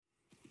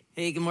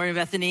Hey, good morning,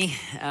 Bethany.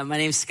 My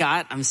name's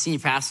Scott. I'm a senior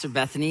pastor at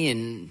Bethany,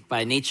 and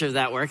by nature of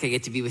that work, I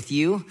get to be with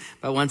you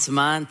about once a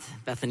month,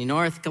 Bethany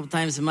North a couple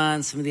times a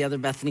month, some of the other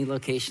Bethany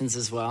locations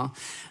as well.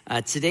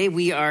 Today,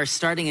 we are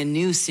starting a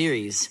new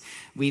series.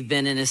 We've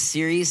been in a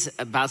series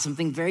about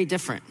something very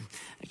different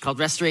called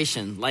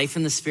Restoration, Life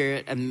in the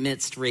Spirit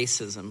Amidst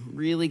Racism.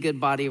 Really good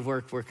body of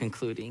work we're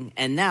concluding.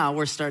 And now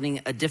we're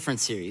starting a different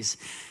series,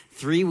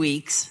 3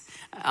 weeks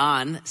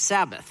on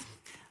Sabbath,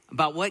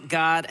 about what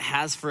God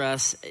has for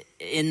us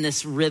in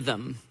this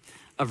rhythm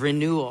of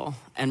renewal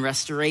and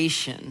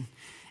restoration,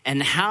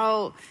 and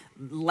how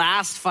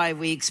last 5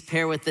 weeks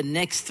pair with the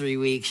next 3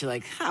 weeks. You're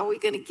like, how are we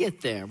going to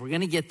get there? We're going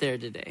to get there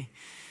today,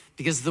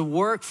 because the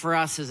work for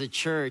us as a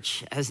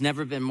church has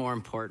never been more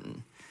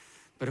important.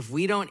 But if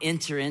we don't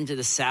enter into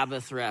the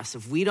Sabbath rest,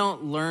 if we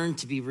don't learn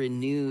to be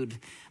renewed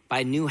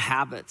by new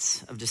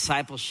habits of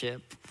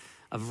discipleship,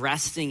 of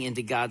resting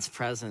into God's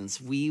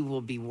presence, we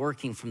will be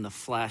working from the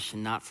flesh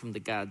and not from the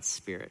God's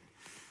Spirit.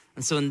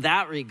 And so in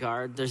that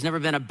regard, there's never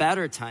been a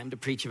better time to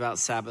preach about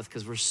Sabbath,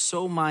 because we're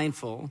so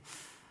mindful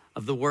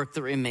of the work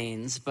that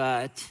remains.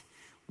 But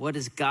what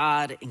is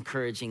God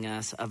encouraging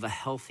us of a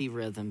healthy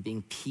rhythm,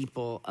 being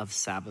people of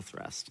Sabbath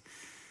rest?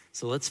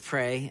 So let's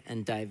pray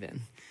and dive in.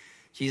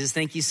 Jesus,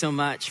 thank you so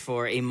much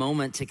for a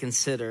moment to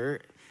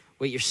consider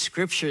what your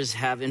scriptures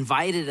have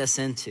invited us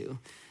into,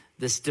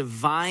 this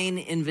divine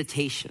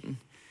invitation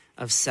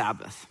of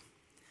Sabbath,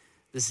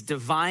 this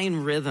divine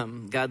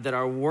rhythm, God, that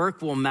our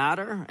work will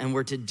matter and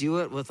we're to do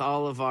it with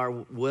all of our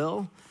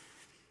will,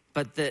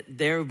 but that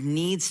there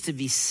needs to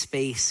be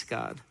space,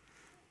 God.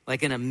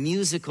 Like in a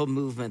musical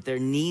movement, there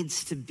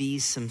needs to be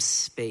some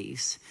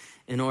space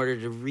in order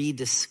to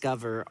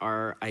rediscover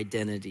our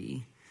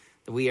identity,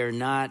 that we are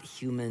not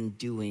human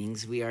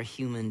doings, we are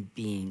human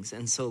beings.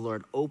 And so,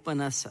 Lord,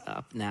 open us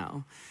up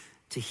now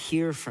to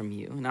hear from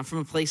you, not from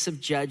a place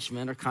of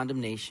judgment or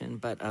condemnation,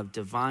 but of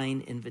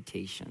divine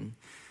invitation.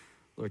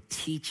 Lord,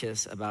 teach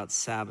us about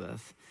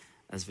Sabbath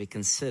as we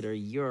consider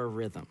your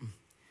rhythm.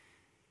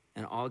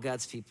 And all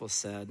God's people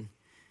said,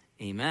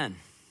 amen.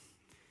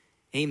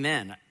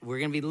 Amen. We're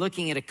going to be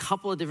looking at a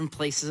couple of different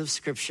places of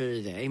scripture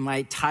today.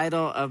 My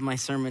title of my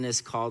sermon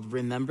is called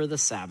Remember the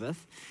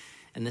Sabbath.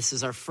 And this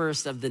is our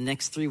first of the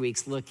next 3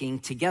 weeks looking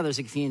together as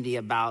a community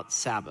about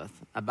Sabbath,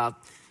 about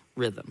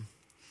rhythm.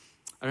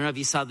 I don't know if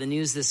you saw the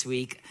news this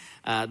week.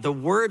 The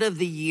word of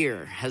the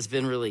year has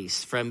been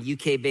released from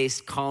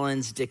UK-based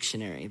Collins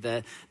Dictionary.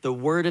 The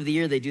word of the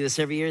year, they do this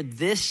every year.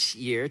 This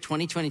year,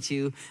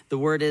 2022, the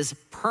word is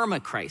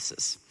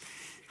permacrisis.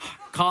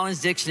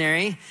 Collins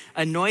Dictionary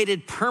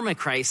anointed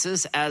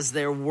permacrisis as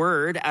their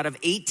word out of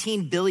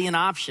 18 billion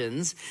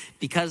options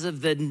because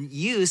of the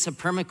use of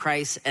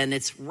permacrisis and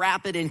its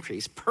rapid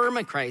increase.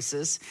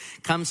 Permacrisis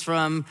comes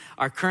from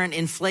our current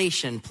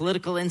inflation,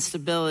 political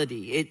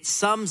instability. It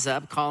sums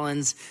up,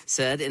 Collins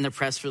said in the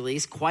press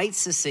release, quite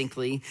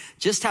succinctly,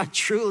 just how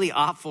truly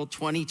awful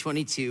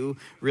 2022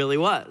 really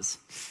was.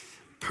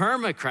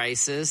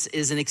 Permacrisis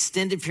is an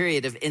extended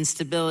period of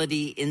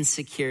instability,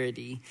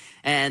 insecurity.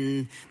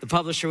 And the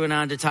publisher went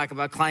on to talk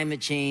about climate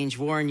change,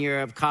 war in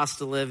Europe,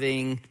 cost of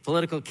living,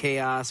 political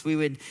chaos. We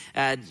would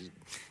add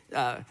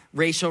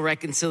racial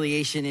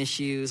reconciliation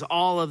issues,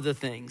 all of the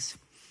things.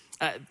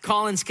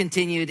 Collins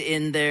continued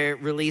in their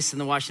release in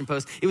the Washington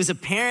Post. It was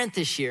apparent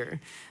this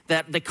year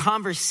that the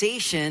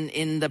conversation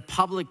in the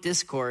public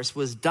discourse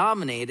was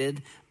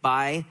dominated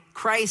by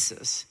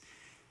crisis.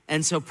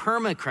 And so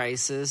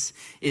permacrisis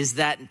is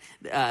that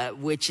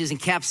which is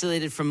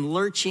encapsulated from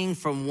lurching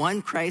from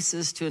one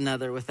crisis to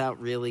another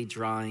without really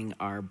drawing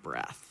our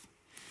breath.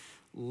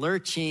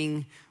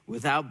 Lurching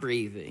without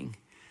breathing.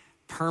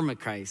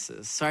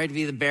 Permacrisis. Sorry to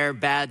be the bearer of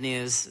bad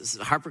news.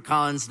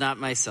 HarperCollins, not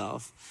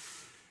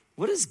myself.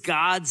 What does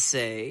God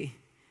say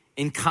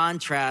in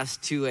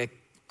contrast to a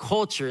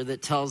culture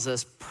that tells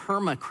us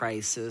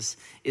permacrisis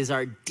is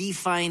our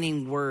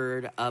defining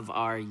word of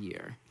our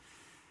year?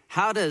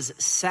 How does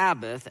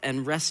Sabbath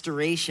and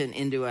restoration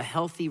into a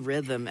healthy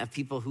rhythm of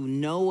people who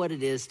know what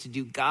it is to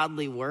do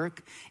godly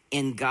work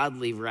in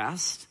godly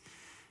rest?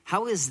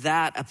 How is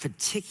that a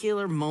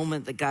particular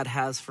moment that God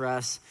has for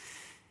us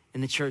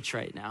in the church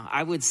right now?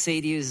 I would say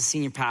to you as a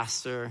senior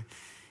pastor,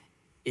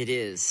 it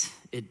is.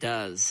 It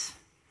does.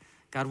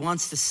 God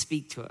wants to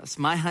speak to us.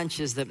 My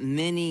hunch is that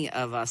many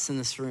of us in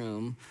this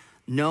room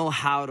know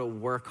how to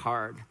work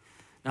hard,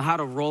 know how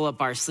to roll up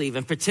our sleeve.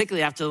 And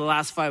particularly after the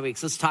last 5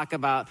 weeks, let's talk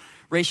about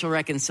racial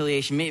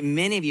reconciliation.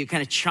 Many of you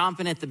kind of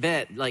chomping at the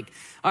bit, like,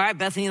 all right,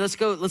 Bethany, let's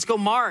go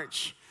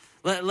march.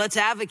 Let's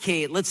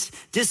advocate. Let's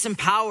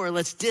disempower.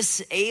 Let's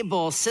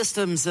disable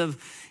systems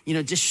of,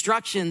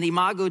 destruction, the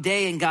Imago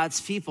Dei in God's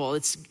people.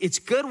 It's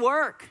good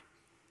work.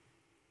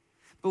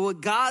 But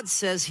what God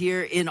says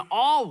here, in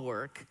all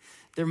work,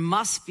 there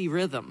must be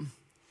rhythm.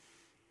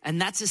 And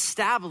that's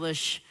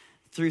established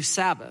through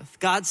Sabbath.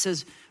 God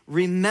says,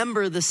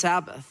 remember the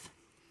Sabbath.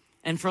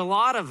 And for a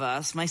lot of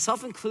us,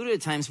 myself included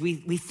at times, we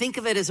think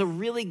of it as a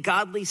really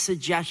godly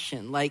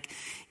suggestion. Like,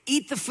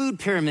 Eat the food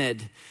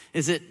pyramid.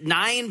 Is it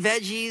 9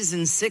 veggies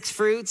and 6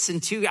 fruits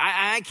and 2?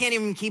 I can't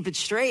even keep it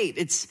straight.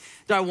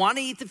 Do I want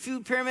to eat the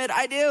food pyramid?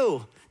 I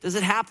do. Does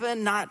it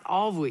happen? Not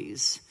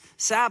always.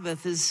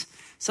 Sabbath is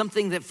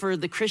something that for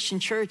the Christian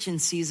church in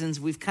seasons,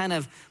 we've kind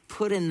of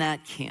put in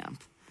that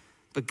camp.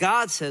 But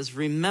God says,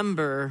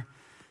 remember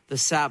the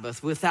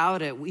Sabbath.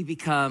 Without it, we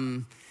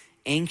become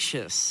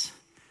anxious.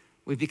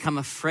 We become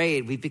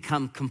afraid. We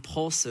become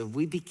compulsive.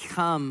 We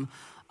become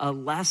a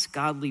less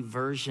godly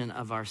version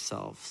of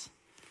ourselves.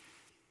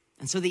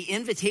 And so the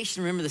invitation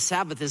to remember the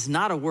Sabbath is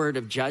not a word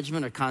of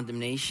judgment or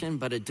condemnation,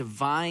 but a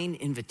divine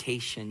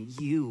invitation.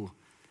 You,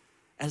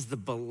 as the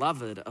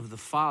beloved of the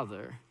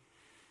Father,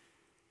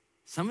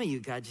 some of you,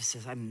 God just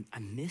says, I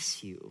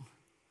miss you.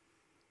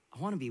 I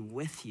want to be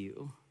with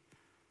you.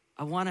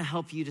 I want to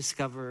help you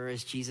discover,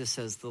 as Jesus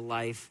says, the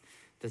life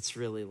that's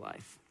really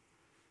life.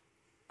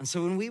 And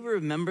so when we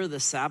remember the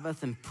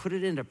Sabbath and put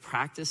it into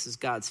practice as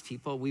God's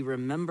people, we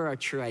remember our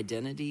true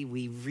identity.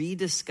 We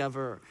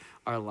rediscover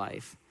our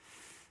life.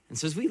 And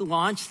so as we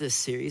launch this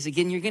series,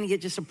 again, you're going to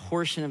get just a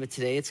portion of it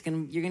today.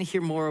 You're going to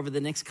hear more over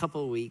the next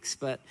couple of weeks.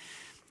 But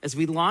as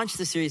we launch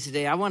the series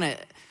today, I want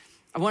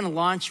to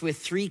launch with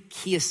 3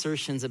 key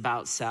assertions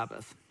about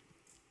Sabbath.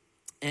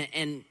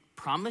 And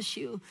promise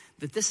you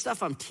that this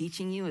stuff I'm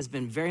teaching you has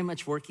been very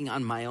much working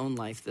on my own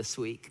life this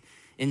week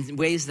in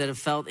ways that have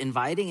felt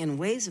inviting and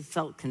ways that have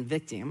felt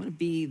convicting. I'm going to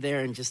be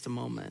there in just a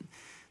moment.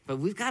 But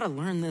we've got to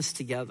learn this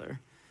together.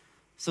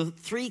 So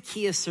 3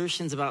 key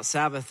assertions about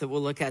Sabbath that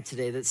we'll look at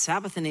today. That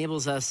Sabbath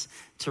enables us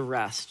to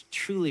rest,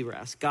 truly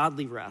rest,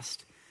 godly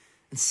rest.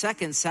 And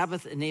second,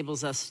 Sabbath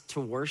enables us to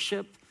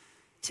worship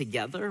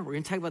together. We're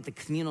going to talk about the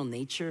communal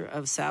nature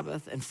of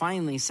Sabbath. And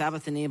finally,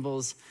 Sabbath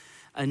enables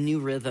a new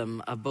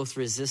rhythm of both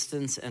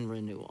resistance and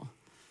renewal.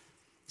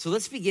 So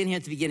let's begin here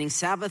at the beginning.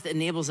 Sabbath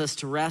enables us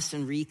to rest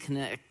and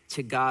reconnect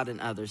to God and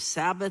others.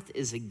 Sabbath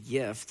is a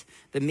gift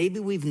that maybe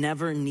we've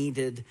never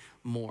needed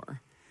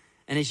more.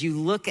 And as you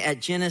look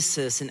at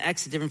Genesis and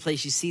Exodus, different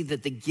places, you see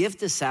that the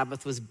gift of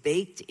Sabbath was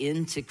baked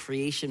into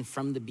creation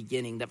from the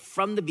beginning. That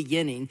from the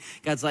beginning,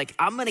 God's like,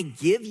 I'm going to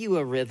give you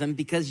a rhythm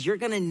because you're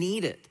going to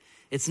need it.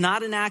 It's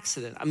not an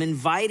accident. I'm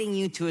inviting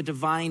you to a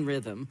divine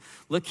rhythm.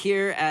 Look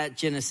here at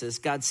Genesis.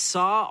 God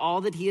saw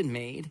all that he had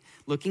made,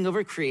 looking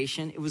over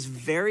creation. It was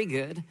very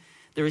good.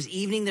 There was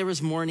evening, there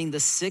was morning, the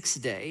 6th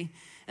day.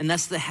 And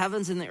thus the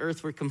heavens and the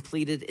earth were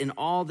completed in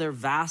all their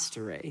vast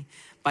array.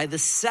 By the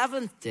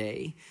 7th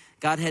day,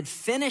 God had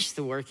finished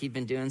the work he'd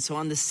been doing. So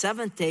on the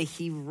 7th day,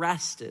 he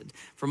rested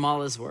from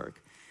all his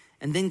work.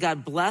 And then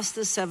God blessed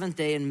the 7th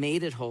day and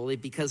made it holy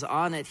because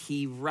on it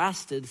he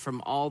rested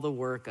from all the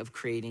work of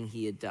creating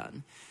he had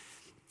done.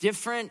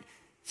 Different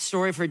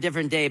story for a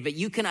different day, but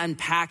you can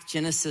unpack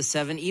Genesis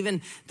 7.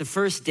 Even the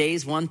first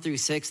days, 1 through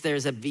 6,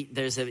 there's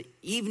an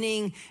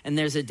evening and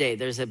there's a day.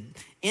 There's an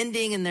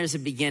ending and there's a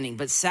beginning.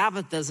 But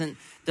Sabbath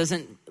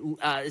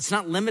it's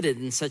not limited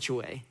in such a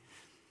way.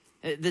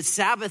 The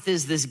Sabbath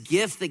is this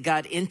gift that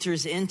God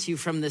enters into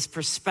from this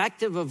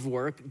perspective of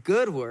work,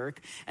 good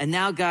work, and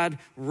now God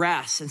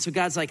rests. And so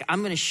God's like, I'm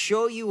going to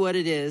show you what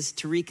it is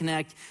to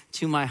reconnect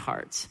to my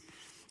heart.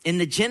 In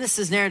the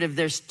Genesis narrative,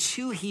 there's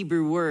 2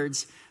 Hebrew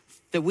words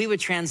that we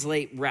would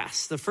translate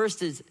rest. The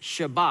first is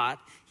Shabbat,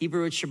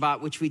 Hebrew word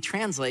Shabbat, which we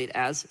translate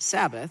as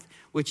Sabbath,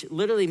 which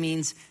literally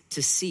means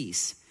to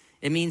cease.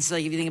 It means,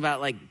 like, if you think about,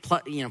 like,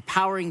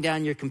 powering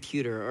down your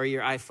computer or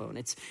your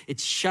iPhone,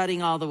 it's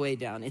shutting all the way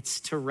down. It's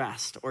to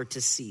rest or to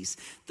cease.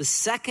 The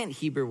second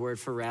Hebrew word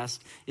for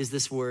rest is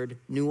this word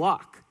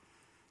nuach.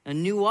 Now,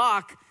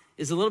 nuach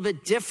is a little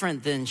bit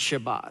different than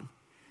Shabbat.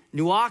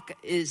 Nuach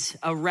is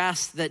a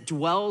rest that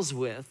dwells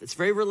with, it's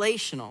very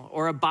relational,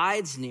 or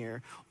abides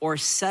near, or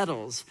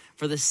settles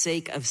for the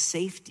sake of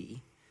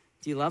safety.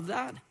 Do you love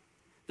that?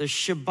 There's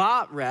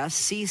Shabbat rest,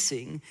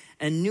 ceasing,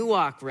 and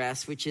nuach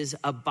rest, which is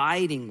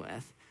abiding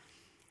with.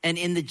 And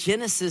in the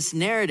Genesis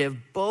narrative,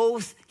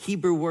 both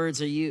Hebrew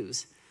words are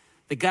used.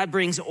 That God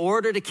brings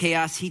order to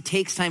chaos. He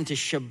takes time to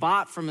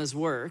Shabbat from his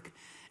work.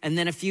 And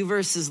then a few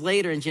verses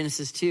later in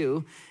Genesis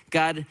 2,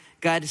 God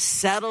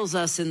settles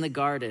us in the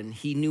garden.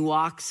 He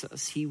nuachs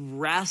us. He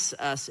rests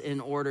us in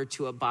order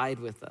to abide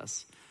with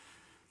us.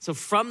 So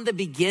from the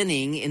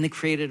beginning in the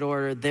created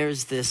order,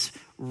 there's this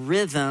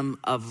rhythm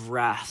of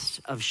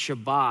rest, of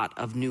Shabbat,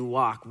 of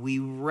nuach. We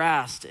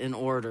rest in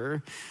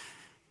order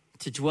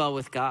to dwell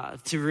with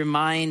God, to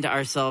remind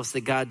ourselves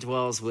that God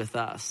dwells with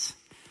us.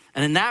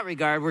 And in that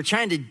regard, we're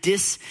trying to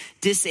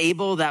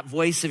disable that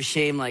voice of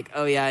shame, like,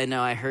 oh yeah, I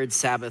know I heard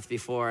Sabbath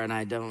before and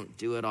I don't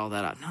do it all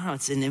that often. No,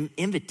 it's an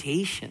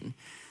invitation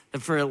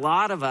that for a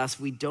lot of us,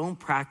 we don't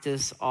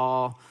practice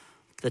all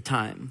the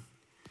time.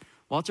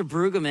 Walter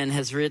Brueggemann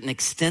has written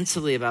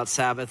extensively about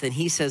Sabbath, and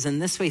he says, in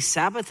this way,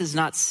 Sabbath is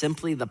not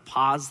simply the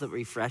pause that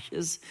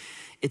refreshes,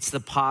 it's the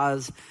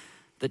pause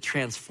that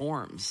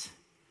transforms.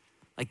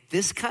 Like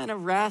this kind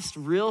of rest,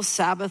 real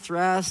Sabbath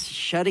rest,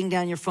 shutting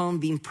down your phone,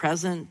 being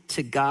present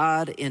to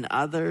God in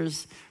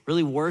others,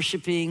 really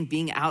worshiping,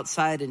 being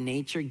outside in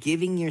nature,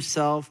 giving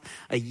yourself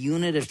a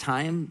unit of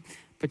time,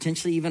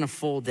 potentially even a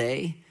full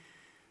day.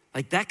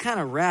 Like that kind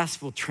of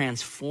rest will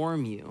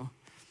transform you.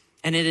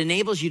 And it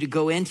enables you to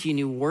go into your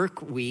new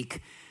work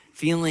week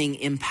feeling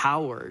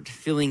empowered,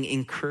 feeling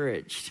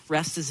encouraged.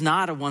 Rest is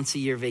not a once a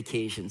year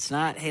vacation. It's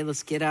not, hey,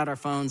 let's get out our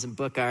phones and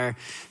book our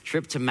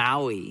trip to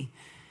Maui.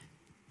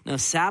 No,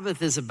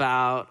 Sabbath is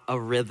about a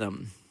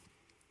rhythm.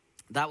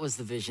 That was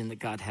the vision that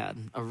God had,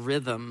 a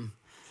rhythm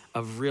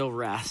of real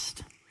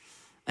rest.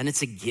 And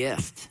it's a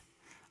gift,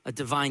 a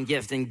divine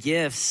gift. And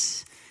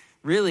gifts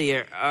really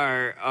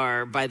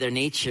are by their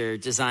nature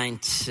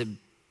designed to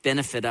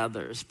benefit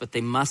others, but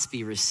they must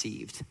be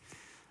received.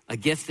 A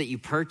gift that you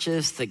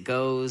purchase that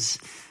goes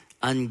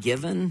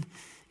ungiven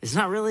is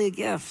not really a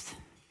gift.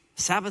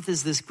 Sabbath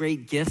is this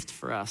great gift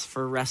for us,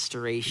 for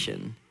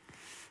restoration.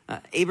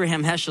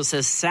 Abraham Heschel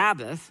says,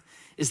 Sabbath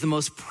is the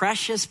most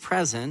precious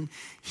present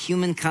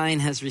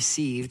humankind has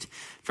received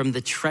from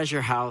the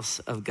treasure house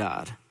of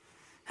God.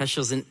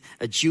 Heschel's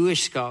a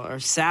Jewish scholar.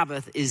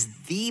 Sabbath is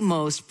the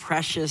most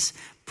precious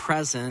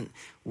present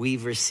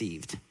we've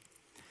received.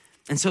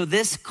 And so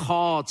this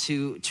call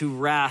to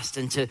rest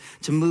and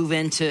to move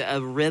into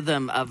a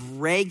rhythm of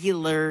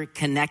regular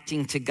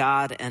connecting to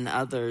God and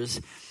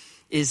others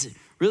is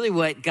really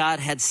what God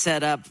had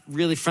set up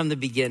really from the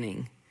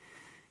beginning.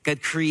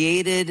 God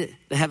created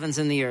the heavens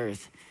and the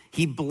earth.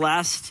 He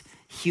blessed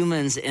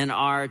humans in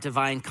our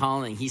divine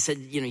calling. He said,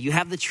 you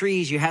have the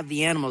trees, you have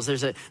the animals.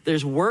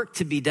 There's work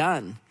to be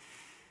done.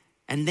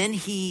 And then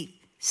he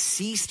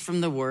ceased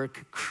from the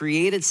work,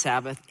 created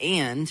Sabbath,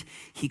 and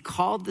he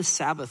called the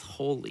Sabbath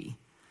holy.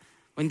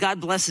 When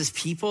God blesses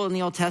people in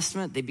the Old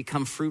Testament, they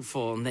become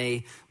fruitful and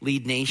they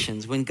lead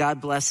nations. When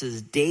God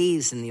blesses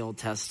days in the Old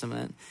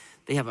Testament,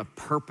 they have a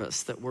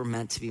purpose that we're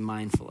meant to be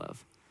mindful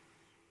of.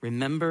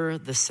 Remember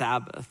the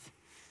Sabbath.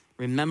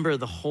 Remember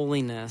the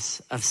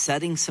holiness of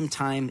setting some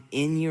time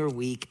in your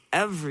week,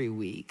 every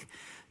week,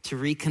 to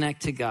reconnect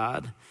to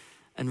God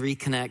and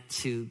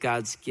reconnect to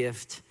God's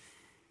gift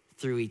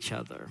through each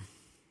other.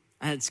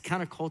 And it's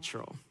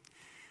countercultural.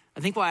 I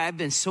think why I've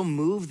been so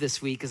moved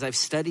this week as I've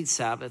studied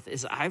Sabbath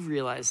is I've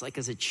realized, like,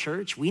 as a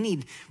church, we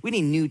need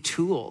new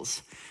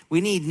tools.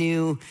 We need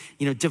new,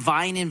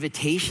 divine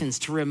invitations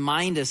to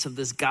remind us of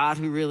this God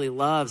who really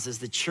loves. As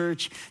the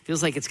church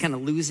feels like it's kind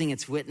of losing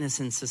its witness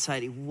in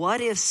society.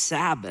 What if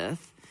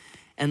Sabbath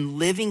and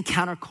living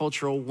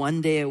countercultural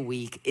one day a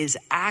week is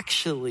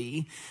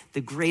actually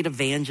the great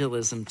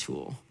evangelism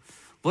tool?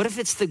 What if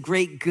it's the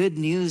great good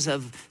news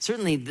of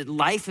certainly the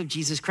life of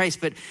Jesus Christ,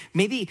 but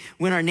maybe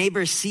when our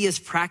neighbors see us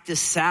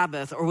practice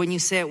Sabbath, or when you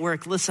say at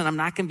work, listen, I'm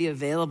not going to be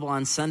available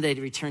on Sunday to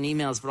return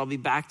emails, but I'll be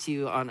back to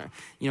you on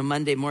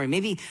Monday morning.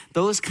 Maybe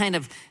those kind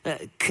of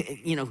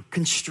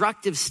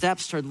constructive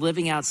steps toward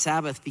living out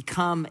Sabbath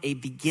become a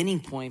beginning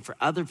point for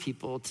other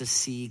people to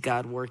see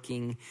God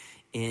working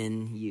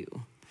in you.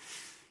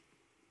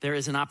 There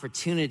is an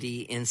opportunity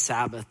in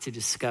Sabbath to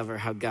discover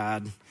how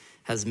God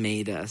has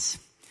made us.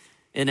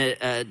 In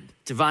a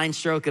divine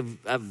stroke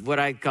of what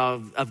I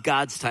call of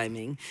God's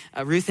timing,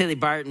 Ruth Haley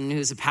Barton,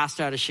 who's a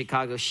pastor out of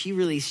Chicago, she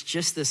released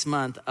just this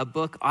month a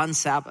book on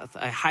Sabbath.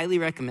 I highly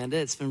recommend it.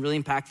 It's been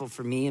really impactful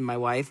for me and my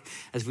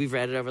wife as we've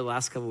read it over the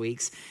last couple of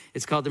weeks.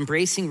 It's called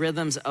Embracing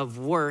Rhythms of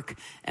Work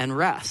and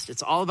Rest.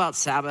 It's all about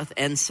Sabbath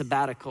and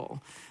sabbatical.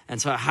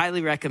 And so I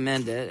highly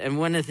recommend it. And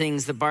one of the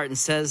things that Barton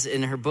says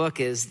in her book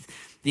is,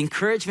 the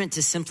encouragement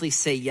to simply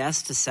say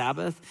yes to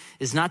Sabbath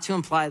is not to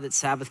imply that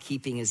Sabbath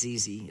keeping is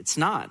easy. It's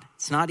not.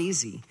 It's not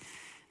easy.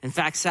 In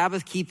fact,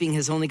 Sabbath keeping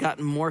has only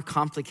gotten more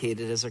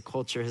complicated as our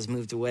culture has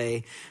moved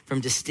away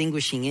from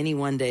distinguishing any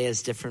one day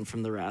as different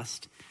from the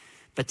rest.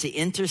 But to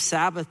enter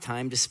Sabbath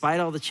time, despite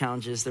all the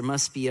challenges, there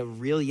must be a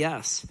real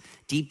yes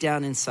deep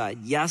down inside.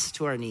 Yes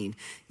to our need.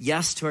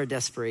 Yes to our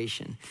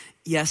desperation.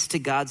 Yes to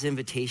God's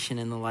invitation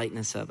and the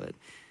lightness of it.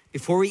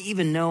 Before we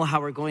even know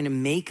how we're going to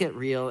make it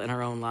real in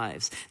our own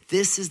lives.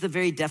 This is the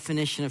very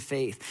definition of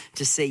faith,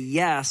 to say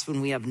yes when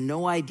we have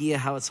no idea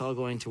how it's all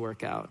going to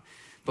work out.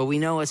 But we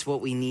know it's what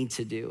we need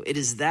to do. It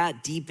is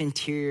that deep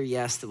interior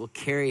yes that will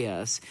carry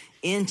us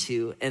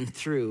into and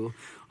through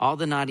all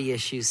the knotty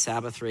issues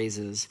Sabbath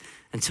raises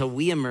until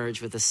we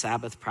emerge with a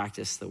Sabbath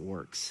practice that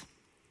works.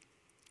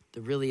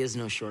 There really is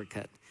no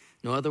shortcut,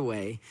 no other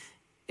way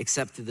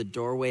except through the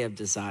doorway of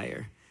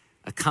desire,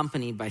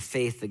 accompanied by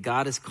faith that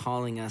God is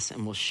calling us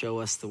and will show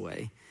us the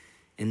way.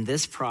 In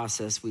this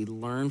process, we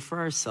learn for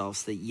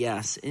ourselves that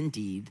yes,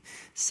 indeed,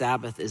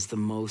 Sabbath is the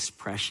most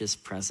precious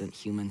present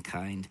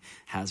humankind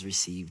has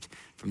received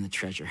from the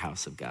treasure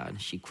house of God.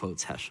 She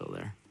quotes Heschel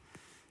there.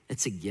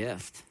 It's a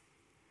gift.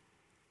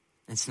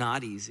 It's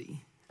not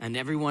easy. And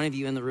every one of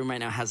you in the room right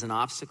now has an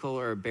obstacle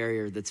or a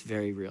barrier that's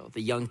very real.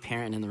 The young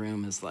parent in the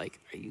room is like,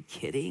 are you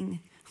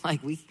kidding?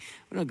 Like we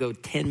don't go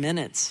 10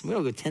 minutes. We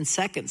don't go 10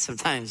 seconds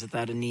sometimes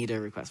without a need or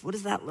request. What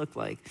does that look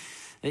like?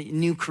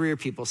 New career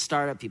people,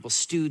 startup people,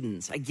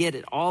 students. I get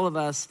it. All of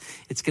us,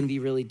 it's going to be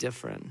really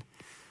different.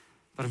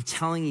 But I'm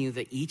telling you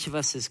that each of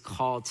us is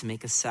called to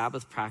make a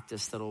Sabbath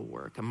practice that'll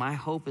work. And my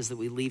hope is that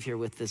we leave here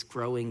with this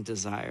growing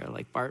desire.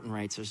 Like Barton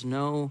writes, there's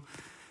no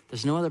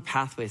other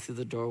pathway through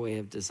the doorway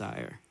of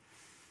desire.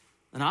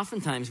 And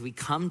oftentimes we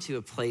come to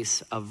a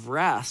place of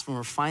rest when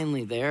we're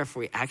finally there, if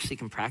we actually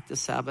can practice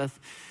Sabbath,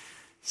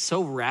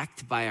 so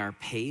wrecked by our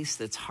pace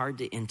that's hard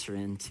to enter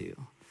into.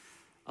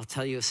 I'll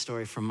tell you a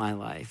story from my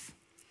life.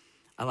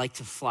 I like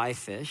to fly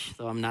fish,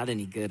 though I'm not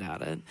any good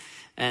at it.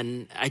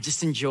 And I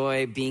just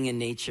enjoy being in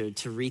nature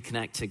to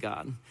reconnect to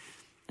God.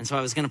 And so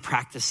I was going to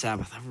practice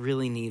Sabbath. I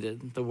really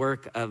needed the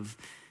work of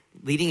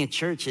leading a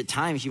church. At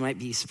times, you might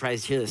be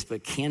surprised to hear this,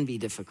 but can be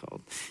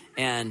difficult.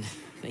 And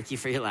thank you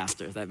for your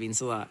laughter. That means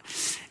a lot.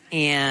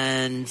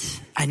 And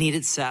I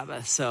needed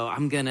Sabbath. So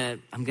I'm gonna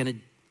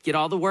get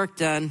all the work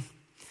done.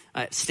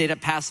 I stayed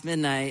up past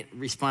midnight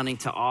responding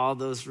to all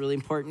those really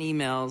important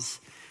emails,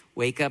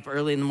 wake up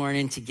early in the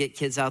morning to get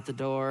kids out the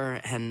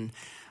door. And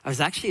I was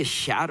actually a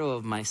shadow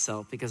of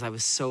myself because I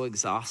was so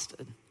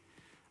exhausted.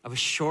 I was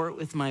short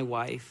with my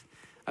wife.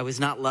 I was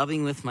not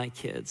loving with my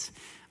kids.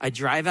 I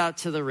drive out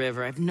to the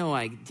river. I have no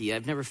idea.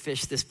 I've never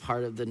fished this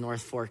part of the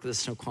North Fork of the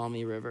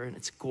Snoqualmie River, and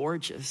it's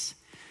gorgeous.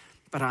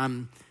 But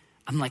I'm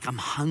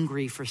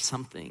hungry for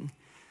something.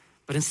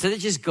 But instead of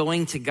just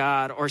going to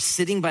God or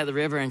sitting by the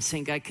river and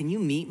saying, God, can you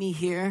meet me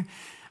here?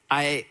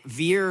 I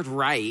veered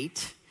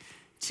right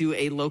to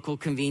a local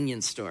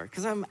convenience store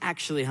because I'm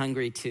actually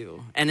hungry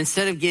too. And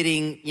instead of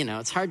getting,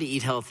 it's hard to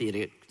eat healthy at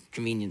a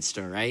convenience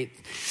store, right?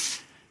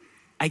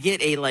 I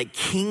get a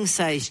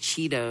king-size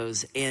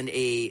Cheetos and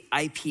a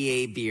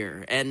IPA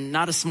beer, and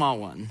not a small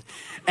one.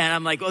 And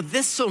I'm like, oh,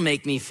 this will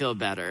make me feel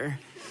better.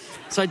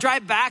 So I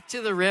drive back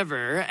to the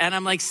river, and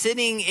I'm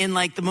sitting in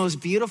the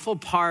most beautiful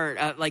part.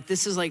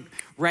 This is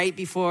right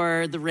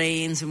before the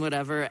rains and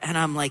whatever. And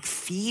I'm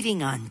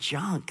feeding on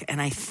junk.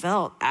 And I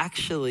felt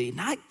actually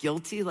not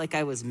guilty,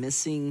 I was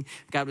missing,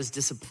 God was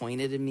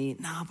disappointed in me.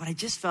 No, but I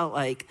just felt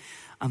like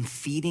I'm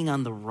feeding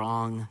on the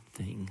wrong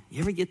thing.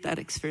 You ever get that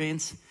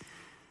experience?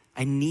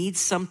 I need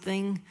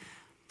something,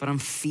 but I'm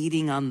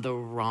feeding on the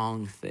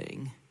wrong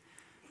thing.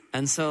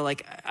 And so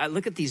I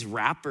look at these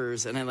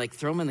wrappers and I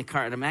throw them in the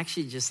cart, and I'm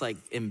actually just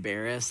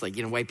embarrassed,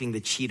 wiping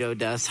the Cheeto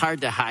dust.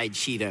 Hard to hide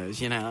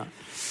Cheetos,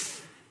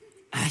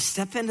 I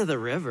step into the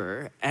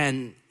river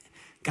and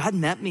God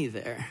met me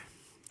there.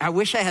 I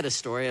wish I had a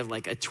story of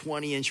a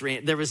 20-inch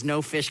rain. There was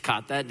no fish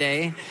caught that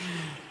day,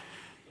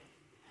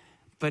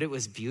 but it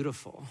was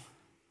beautiful.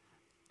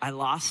 I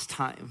lost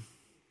time.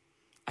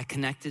 I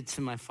connected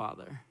to my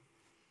Father.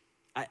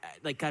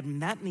 God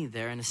met me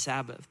there in a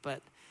Sabbath,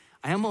 but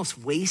I almost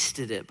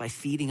wasted it by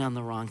feeding on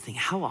the wrong thing.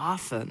 How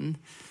often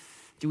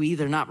do we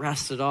either not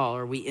rest at all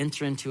or we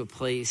enter into a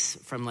place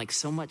from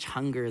so much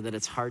hunger that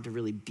it's hard to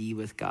really be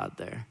with God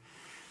there?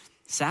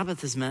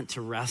 Sabbath is meant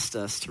to rest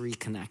us, to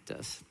reconnect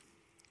us.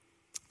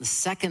 The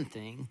second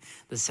thing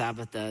the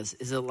Sabbath does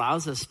is it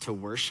allows us to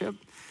worship,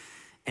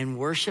 and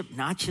worship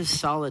not just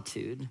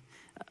solitude,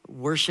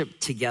 worship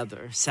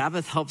together.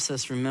 Sabbath helps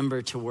us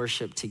remember to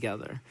worship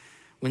together.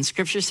 When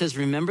scripture says,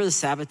 remember the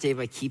Sabbath day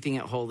by keeping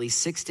it holy,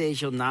 6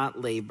 days you'll not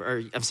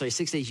labor,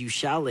 6 days you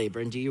shall labor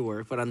and do your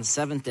work, but on the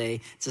seventh day,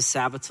 it's a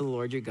Sabbath to the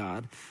Lord your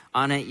God.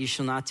 On it you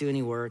shall not do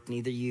any work,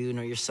 neither you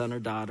nor your son or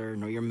daughter,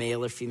 nor your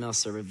male or female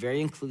servant. Very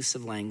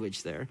inclusive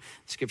language there.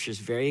 Scripture is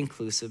very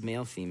inclusive,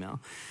 male, female.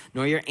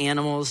 Nor your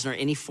animals, nor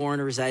any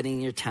foreigner residing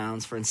in your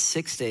towns, for in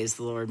 6 days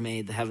the Lord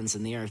made the heavens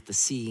and the earth, the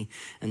sea,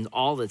 and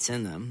all that's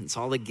in them. It's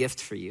all a gift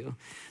for you.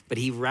 But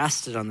he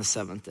rested on the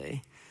seventh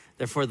day.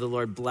 Therefore, the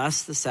Lord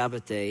blessed the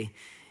Sabbath day,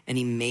 and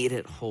he made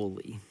it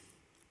holy.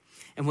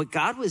 And what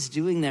God was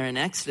doing there in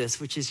Exodus,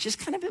 which has just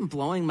kind of been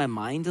blowing my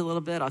mind a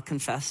little bit, I'll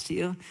confess to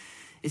you,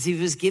 is he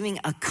was giving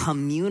a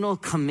communal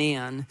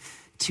command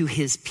to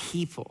his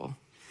people,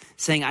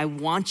 saying, I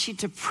want you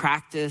to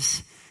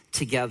practice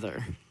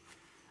together.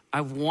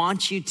 I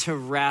want you to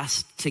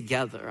rest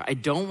together. I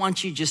don't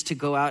want you just to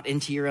go out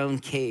into your own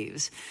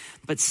caves.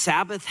 But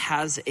Sabbath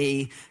has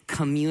a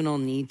communal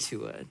need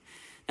to it.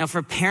 Now,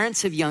 for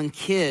parents of young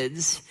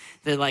kids,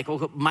 they're like,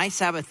 oh, my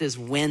Sabbath is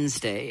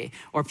Wednesday.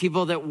 Or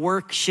people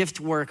that shift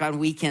work on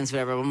weekends,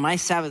 whatever. Well, my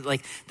Sabbath,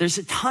 there's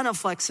a ton of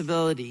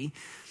flexibility.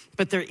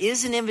 But there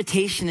is an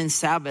invitation in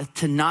Sabbath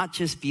to not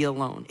just be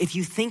alone. If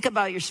you think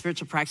about your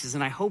spiritual practice,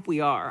 and I hope we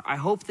are, I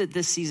hope that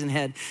this season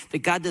ahead, that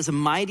God does a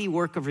mighty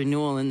work of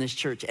renewal in this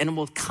church. And it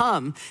will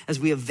come as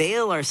we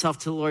avail ourselves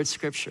to the Lord's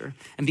scripture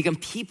and become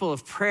people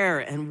of prayer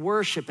and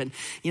worship. And,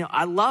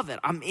 I love it.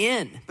 I'm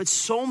in. But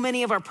so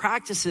many of our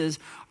practices,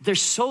 they're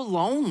so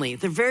lonely.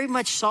 They're very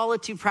much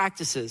solitude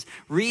practices.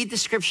 Read the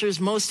scriptures,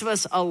 most of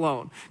us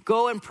alone.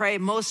 Go and pray,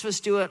 most of us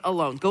do it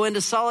alone. Go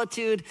into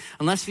solitude,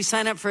 unless we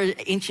sign up for an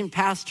ancient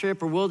past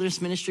trip or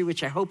wilderness ministry,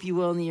 which I hope you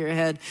will in the year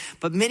ahead.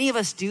 But many of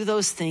us do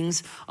those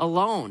things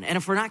alone. And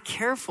if we're not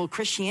careful,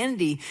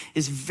 Christianity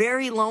is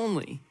very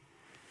lonely.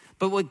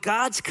 But what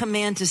God's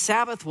command to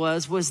Sabbath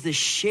was the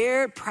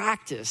shared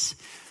practice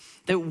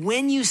that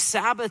when you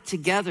Sabbath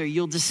together,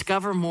 you'll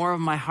discover more of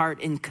my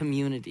heart in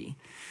community.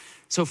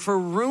 So for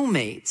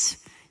roommates,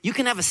 you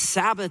can have a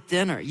Sabbath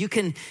dinner. You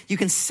can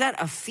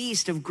set a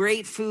feast of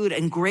great food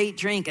and great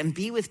drink and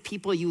be with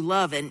people you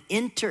love and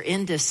enter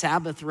into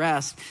Sabbath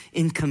rest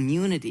in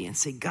community and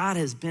say, God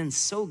has been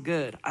so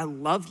good. I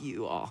love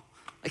you all.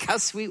 Like, how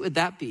sweet would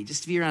that be,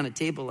 just to be around a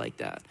table like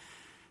that?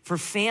 For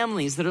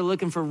families that are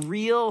looking for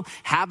real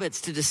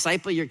habits to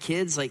disciple your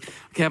kids, like,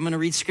 okay, I'm going to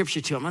read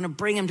scripture to them. I'm going to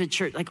bring them to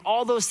church. Like,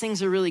 all those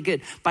things are really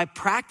good. By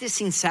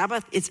practicing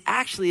Sabbath, it's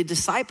actually a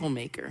disciple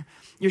maker.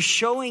 You're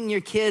showing your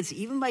kids,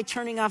 even by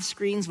turning off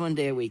screens one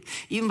day a week,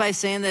 even by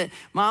saying that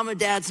mom or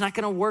dad's not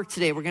going to work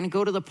today. We're going to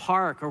go to the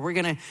park, or we're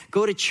going to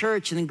go to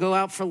church and then go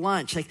out for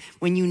lunch. Like,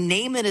 when you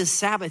name it as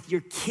Sabbath,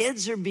 your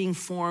kids are being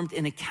formed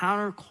in a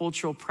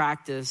countercultural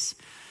practice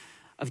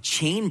of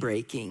chain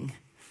breaking.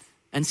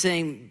 And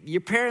saying, your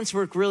parents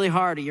work really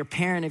hard, or your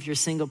parent if you're a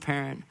single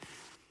parent.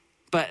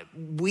 But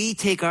we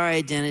take our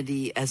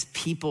identity as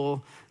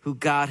people who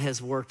God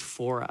has worked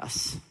for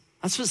us.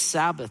 That's what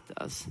Sabbath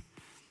does.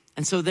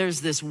 And so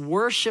there's this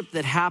worship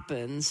that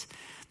happens,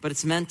 but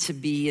it's meant to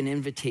be an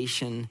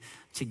invitation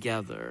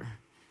together.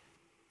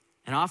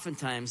 And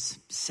oftentimes,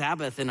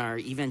 Sabbath in our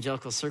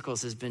evangelical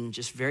circles has been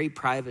just very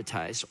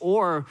privatized,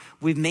 or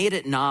we've made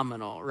it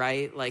nominal,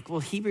 right? Like,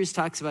 well, Hebrews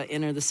talks about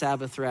enter the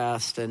Sabbath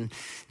rest, and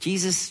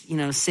Jesus,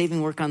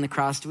 saving work on the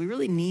cross. Do we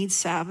really need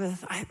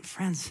Sabbath?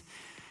 Friends,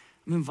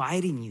 I'm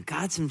inviting you.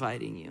 God's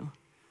inviting you.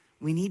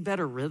 We need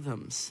better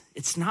rhythms.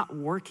 It's not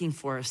working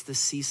for us, this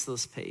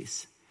ceaseless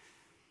pace.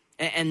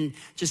 And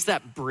just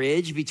that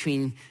bridge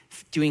between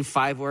doing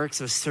 5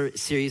 works of a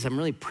series I'm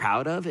really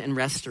proud of in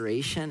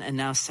restoration and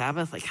now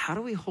Sabbath, like, how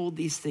do we hold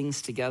these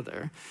things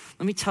together?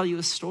 Let me tell you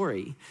a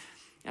story.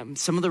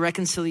 Some of the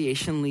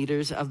reconciliation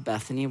leaders of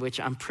Bethany, which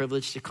I'm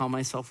privileged to call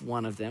myself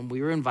one of them,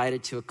 we were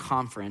invited to a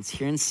conference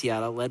here in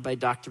Seattle led by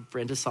Dr.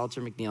 Brenda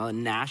Salter McNeil, a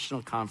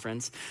national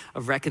conference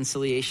of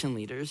reconciliation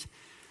leaders.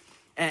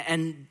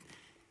 And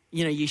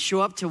you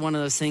show up to one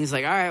of those things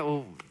like, all right,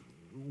 well,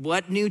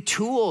 what new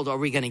tool are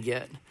we going to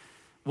get?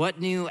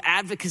 What new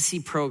advocacy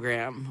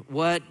program?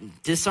 What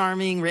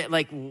disarming,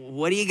 like,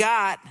 what do you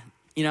got?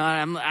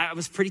 I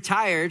was pretty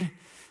tired,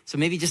 so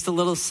maybe just a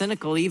little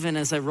cynical even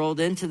as I rolled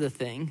into the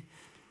thing.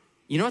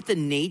 You know what the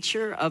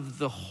nature of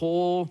the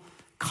whole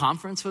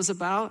conference was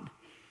about?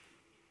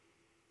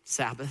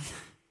 Sabbath,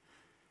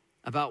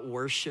 about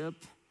worship,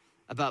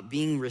 about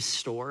being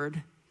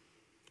restored.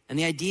 And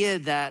the idea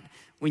that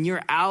when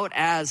you're out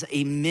as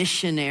a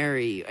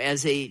missionary,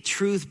 as a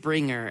truth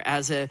bringer,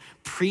 as a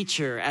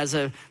preacher, as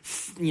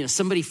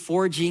somebody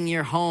forging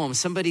your home,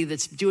 somebody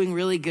that's doing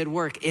really good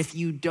work, if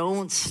you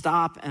don't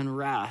stop and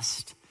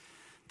rest,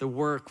 the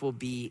work will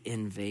be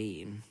in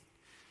vain.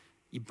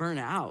 You burn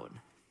out.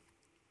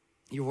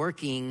 You're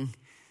working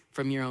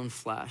from your own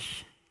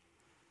flesh.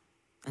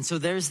 And so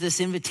there's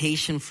this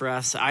invitation for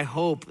us, I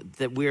hope,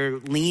 that we're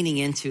leaning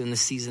into in the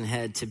season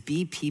ahead to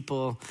be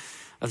people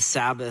of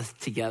Sabbath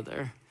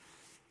together.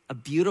 A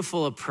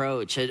beautiful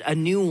approach, a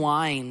new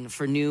wine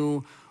for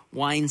new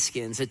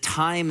wineskins, a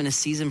time and a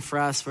season for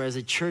us where as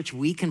a church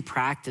we can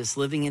practice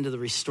living into the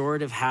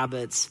restorative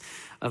habits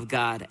of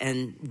God.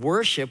 And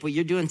worship, what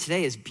you're doing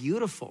today, is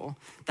beautiful.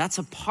 That's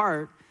a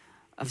part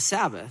of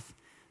Sabbath.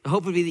 The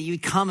hope would be that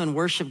you'd come and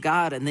worship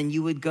God, and then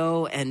you would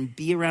go and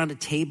be around a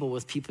table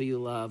with people you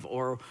love,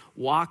 or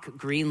walk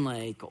Green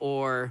Lake,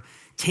 or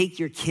take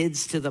your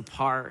kids to the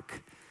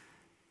park.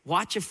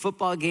 Watch a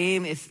football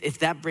game if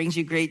that brings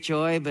you great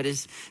joy. But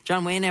as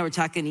John Wayne and I were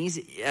talking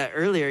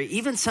earlier,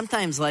 even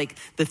sometimes like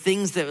the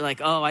things that like,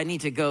 oh, I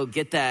need to go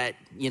get that,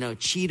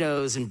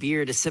 Cheetos and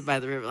beer to sit by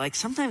the river. Like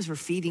sometimes we're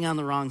feeding on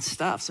the wrong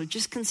stuff. So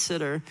just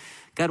consider,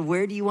 God,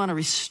 where do you want to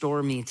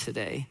restore me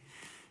today?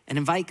 And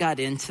invite God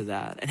into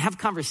that and have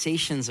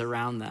conversations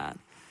around that.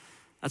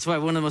 That's why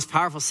one of the most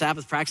powerful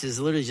Sabbath practices is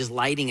literally just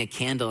lighting a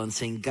candle and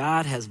saying,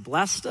 God has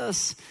blessed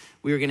us.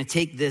 We are going to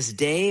take this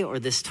day or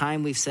this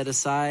time we've set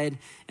aside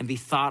and be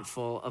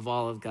thoughtful of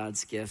all of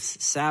God's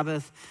gifts.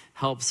 Sabbath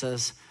helps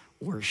us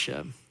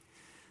worship.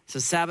 So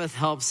Sabbath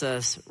helps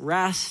us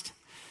rest.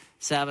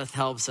 Sabbath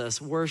helps us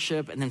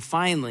worship. And then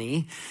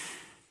finally,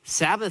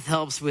 Sabbath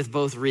helps with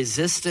both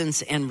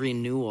resistance and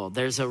renewal.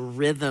 There's a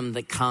rhythm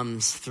that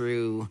comes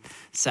through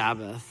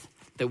Sabbath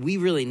that we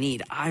really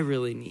need. I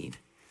really need.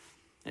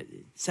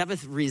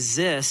 Sabbath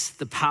resists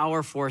the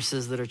power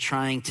forces that are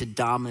trying to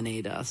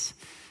dominate us.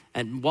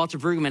 And Walter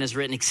Brueggemann has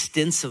written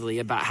extensively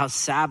about how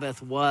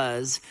Sabbath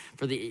was,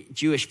 for the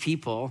Jewish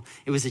people,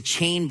 it was a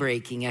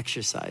chain-breaking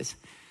exercise.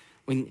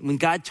 When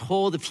God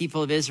told the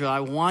people of Israel, I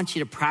want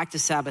you to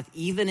practice Sabbath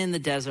even in the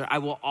desert, I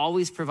will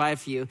always provide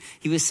for you.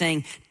 He was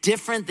saying,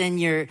 different than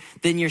your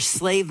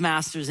slave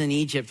masters in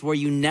Egypt where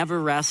you never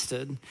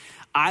rested,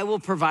 I will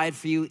provide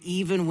for you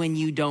even when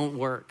you don't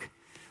work.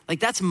 Like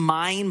that's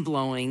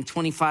mind-blowing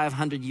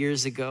 2,500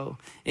 years ago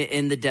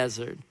in the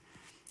desert.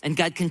 And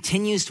God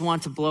continues to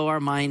want to blow our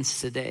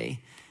minds today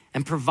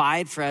and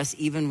provide for us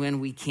even when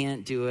we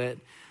can't do it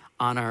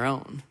on our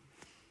own.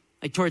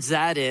 Like towards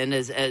that end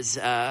as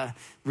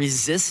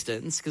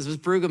resistance, because it was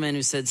Brueggemann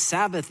who said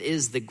Sabbath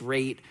is the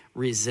great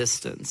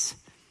resistance.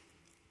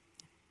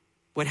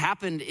 What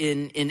happened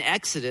in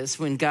Exodus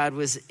when God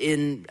was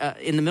in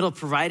the middle of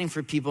providing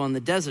for people in the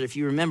desert, if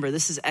you remember,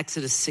 this is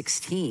Exodus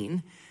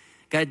 16.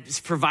 God is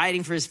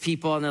providing for his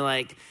people and they're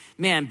like,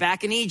 man,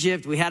 back in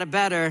Egypt, we had it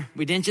better.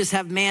 We didn't just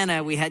have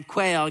manna, we had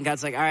quail. And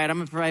God's like, all right, I'm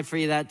gonna provide for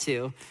you that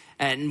too.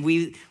 And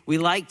we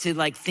like to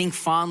think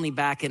fondly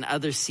back in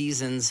other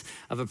seasons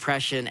of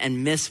oppression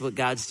and miss what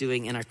God's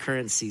doing in our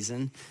current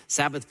season.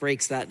 Sabbath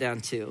breaks that down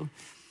too.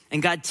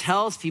 And God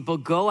tells people,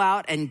 go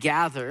out and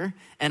gather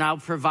and I'll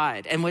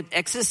provide. And what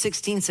Exodus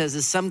 16 says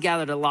is some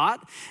gathered a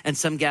lot and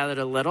some gathered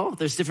a little.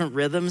 There's different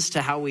rhythms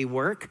to how we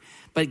work,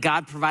 but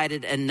God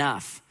provided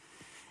enough.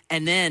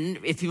 And then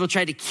if people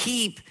try to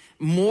keep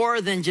more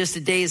than just a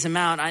day's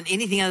amount on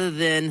anything other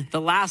than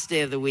the last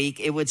day of the week,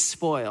 it would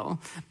spoil.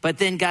 But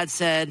then God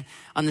said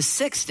on the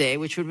sixth day,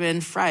 which would have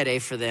been Friday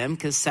for them,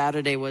 because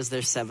Saturday was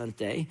their seventh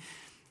day,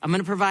 I'm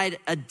going to provide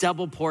a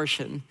double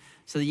portion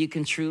so that you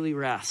can truly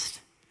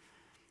rest.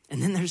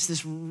 And then there's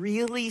this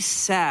really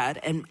sad,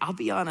 and I'll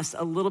be honest,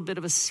 a little bit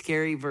of a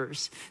scary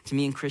verse to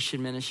me in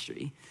Christian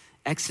ministry.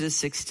 Exodus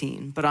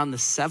 16, but on the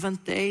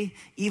seventh day,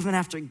 even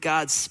after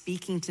God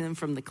speaking to them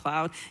from the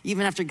cloud,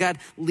 even after God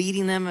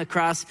leading them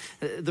across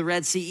the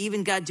Red Sea,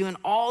 even God doing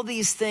all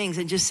these things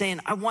and just saying,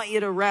 I want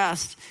you to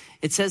rest.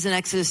 It says in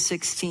Exodus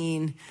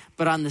 16,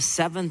 but on the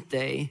seventh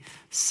day,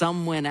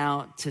 some went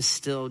out to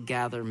still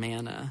gather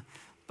manna,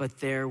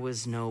 but there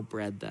was no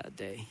bread that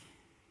day.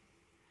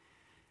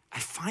 I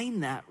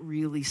find that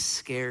really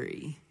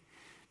scary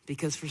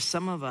because for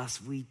some of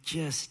us, we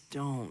just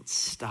don't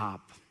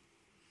stop.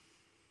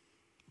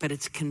 But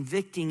it's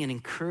convicting and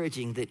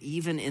encouraging that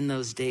even in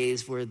those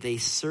days where they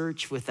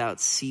search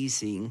without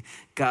ceasing,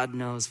 God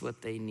knows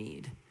what they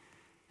need.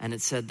 And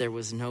it said there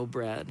was no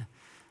bread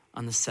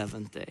on the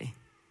seventh day.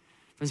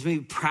 As we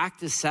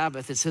practice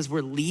Sabbath, it says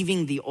we're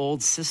leaving the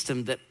old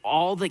system that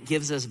all that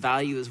gives us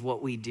value is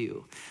what we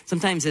do.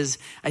 Sometimes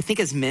I think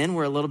as men,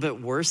 we're a little bit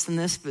worse than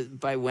this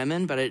by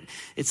women, but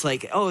it's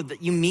like, oh,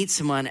 you meet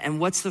someone and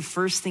what's the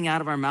first thing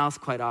out of our mouth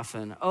quite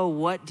often? Oh,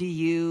 what do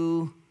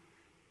you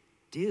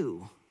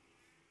do?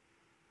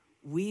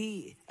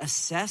 We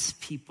assess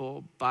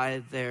people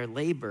by their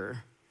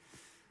labor.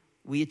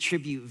 We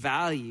attribute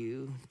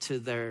value to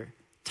their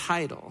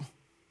title.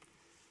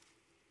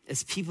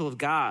 As people of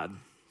God,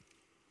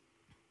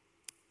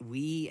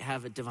 we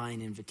have a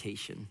divine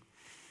invitation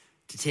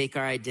to take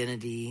our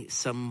identity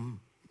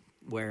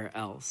somewhere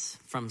else,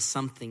 from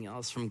something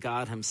else, from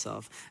God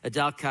himself.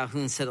 Adele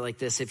Calhoun said it like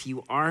this: if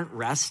you aren't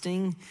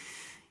resting,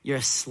 you're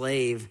a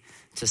slave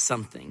to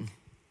something.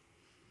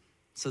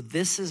 So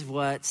this is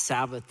what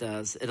Sabbath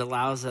does. It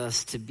allows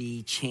us to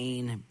be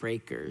chain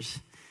breakers.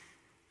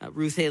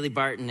 Ruth Haley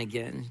Barton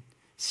again.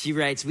 She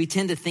writes, we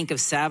tend to think of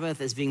Sabbath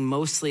as being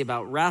mostly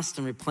about rest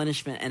and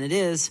replenishment, and it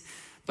is.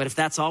 But if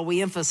that's all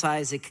we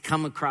emphasize, it could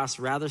come across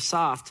rather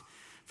soft.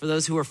 For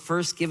those who were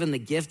first given the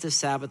gift of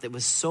Sabbath, it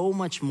was so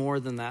much more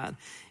than that.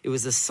 It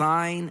was a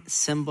sign,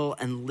 symbol,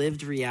 and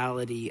lived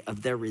reality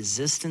of their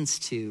resistance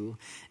to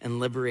and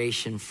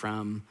liberation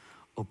from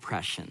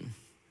oppression.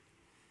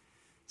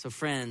 So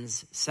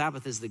friends,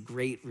 Sabbath is the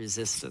great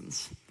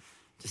resistance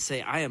to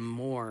say, I am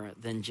more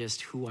than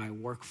just who I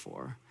work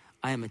for.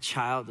 I am a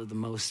child of the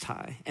Most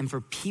High. And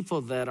for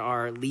people that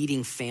are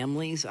leading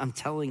families, I'm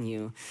telling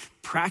you,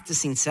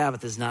 practicing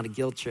Sabbath is not a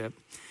guilt trip.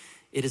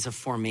 It is a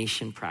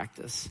formation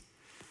practice.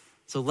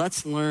 So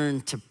let's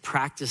learn to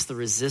practice the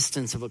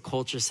resistance of what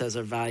culture says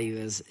our value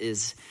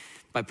is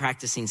by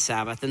practicing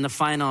Sabbath. And the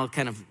final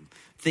kind of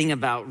thing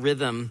about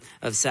rhythm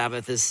of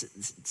Sabbath is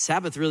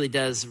Sabbath really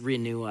does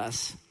renew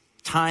us.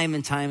 Time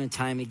and time and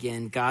time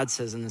again, God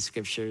says in the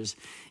scriptures,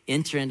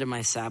 enter into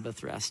my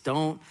Sabbath rest.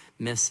 Don't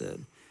miss it.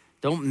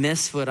 Don't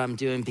miss what I'm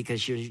doing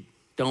because you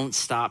don't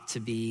stop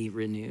to be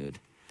renewed.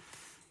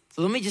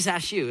 So let me just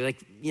ask you,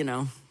 you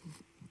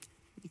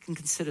can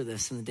consider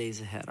this in the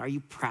days ahead. Are you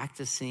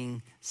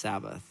practicing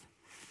Sabbath?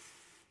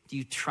 Do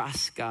you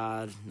trust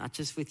God, not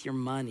just with your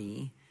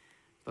money,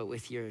 but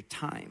with your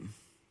time?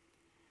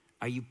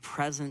 Are you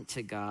present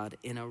to God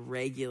in a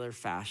regular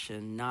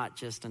fashion, not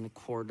just on a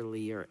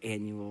quarterly or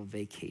annual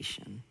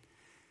vacation?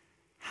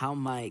 How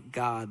might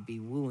God be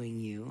wooing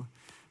you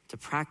to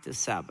practice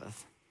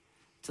Sabbath,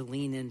 to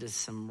lean into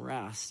some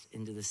rest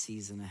into the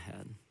season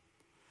ahead?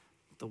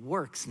 The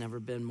work's never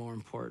been more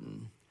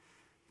important.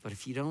 But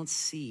if you don't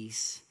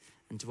cease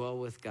and dwell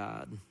with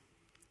God,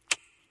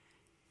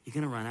 you're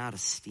going to run out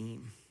of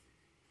steam.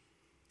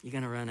 You're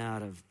going to run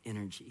out of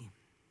energy.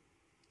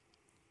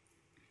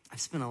 I've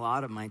spent a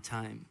lot of my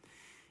time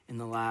in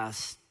the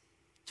last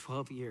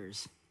 12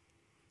 years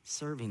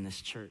serving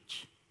this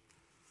church.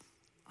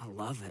 I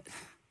love it.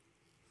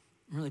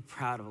 I'm really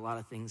proud of a lot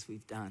of things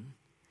we've done.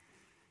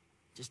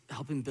 Just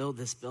helping build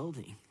this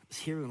building. I was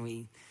here when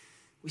we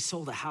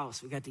sold a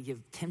house. We got to give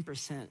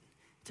 10%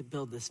 to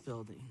build this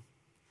building.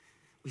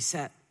 We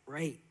sat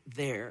right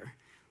there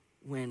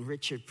when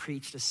Richard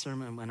preached a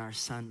sermon when our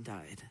son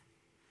died.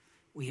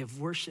 We have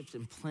worshiped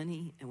in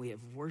plenty and we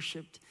have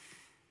worshiped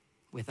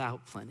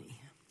without plenty.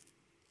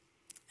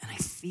 And I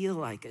feel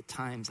like at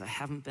times I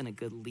haven't been a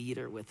good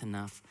leader with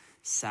enough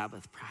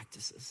Sabbath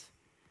practices.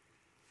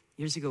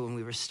 Years ago when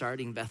we were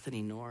starting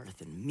Bethany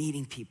North and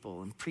meeting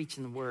people and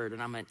preaching the word,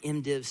 and I'm an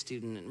MDiv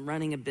student and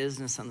running a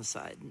business on the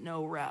side,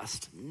 no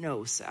rest,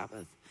 no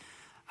Sabbath,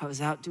 I was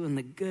out doing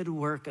the good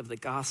work of the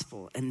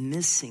gospel and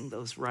missing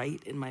those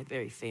right in my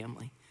very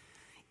family.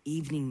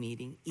 Evening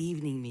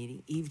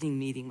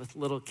meeting with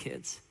little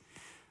kids.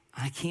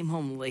 I came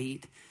home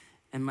late,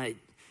 and my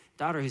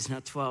daughter, who's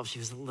now 12, she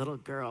was a little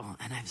girl,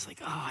 and I was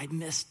like, oh, I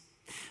missed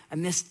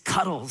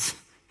cuddles.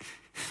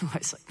 I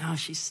was like, no,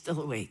 she's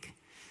still awake.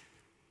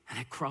 And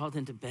I crawled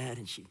into bed,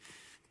 and she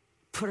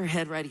put her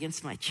head right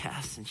against my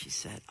chest, and she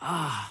said,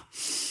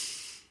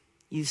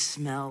 you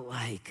smell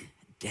like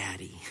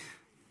Daddy.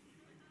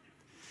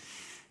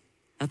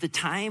 At the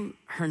time,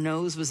 her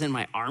nose was in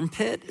my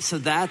armpit, so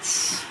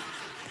that's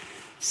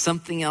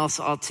something else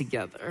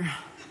altogether.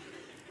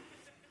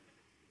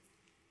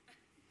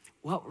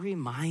 What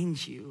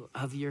reminds you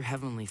of your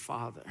Heavenly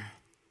Father?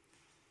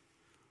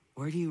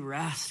 Where do you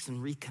rest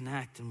and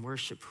reconnect and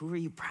worship? Who are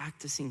you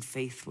practicing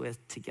faith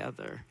with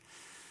together?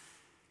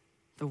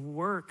 The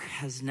work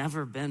has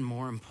never been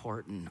more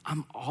important.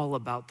 I'm all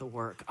about the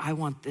work. I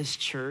want this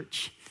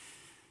church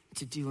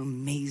to do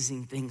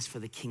amazing things for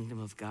the kingdom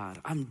of God.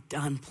 I'm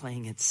done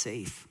playing it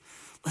safe.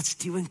 Let's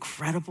do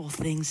incredible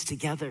things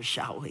together,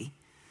 shall we?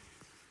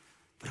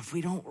 But if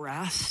we don't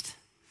rest,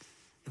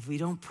 if we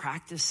don't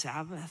practice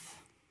Sabbath,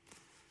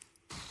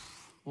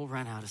 we'll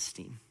run out of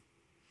steam.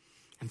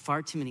 And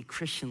far too many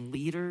Christian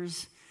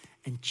leaders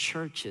and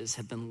churches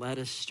have been led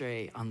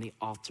astray on the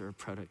altar of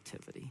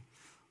productivity.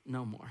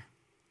 No more.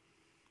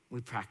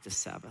 We practice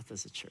Sabbath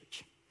as a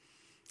church.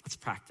 Let's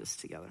practice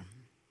together.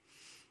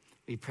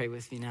 Will you pray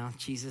with me now?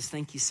 Jesus,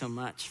 thank you so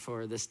much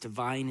for this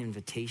divine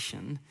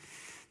invitation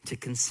to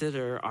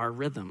consider our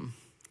rhythm,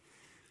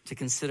 to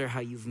consider how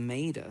you've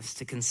made us,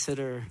 to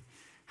consider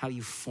how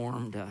you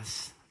formed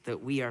us,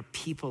 that we are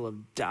people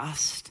of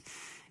dust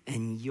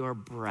and your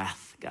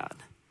breath, God.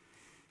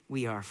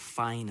 We are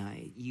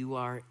finite. You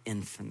are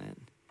infinite.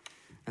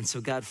 And so,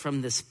 God,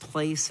 from this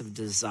place of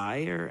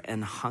desire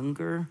and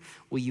hunger,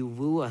 will you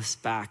woo us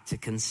back to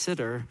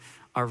consider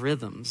our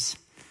rhythms,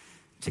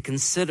 to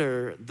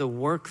consider the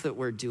work that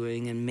we're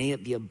doing, and may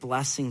it be a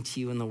blessing to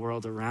you and the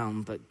world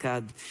around. But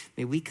God,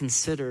 may we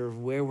consider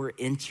where we're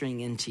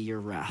entering into your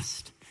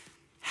rest,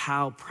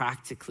 how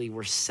practically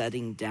we're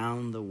setting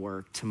down the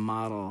work to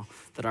model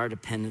that our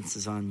dependence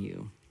is on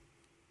you,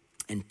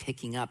 and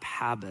picking up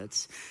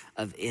habits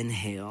of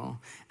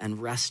inhale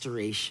and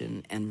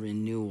restoration and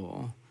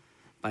renewal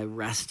by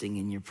resting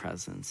in your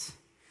presence.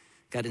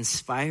 God,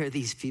 inspire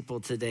these people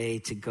today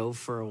to go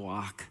for a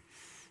walk,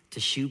 to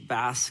shoot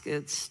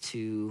baskets,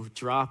 to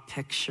draw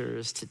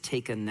pictures, to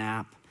take a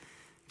nap,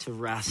 to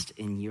rest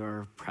in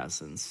your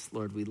presence.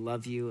 Lord, we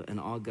love you, and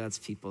all God's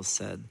people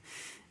said,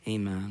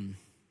 amen.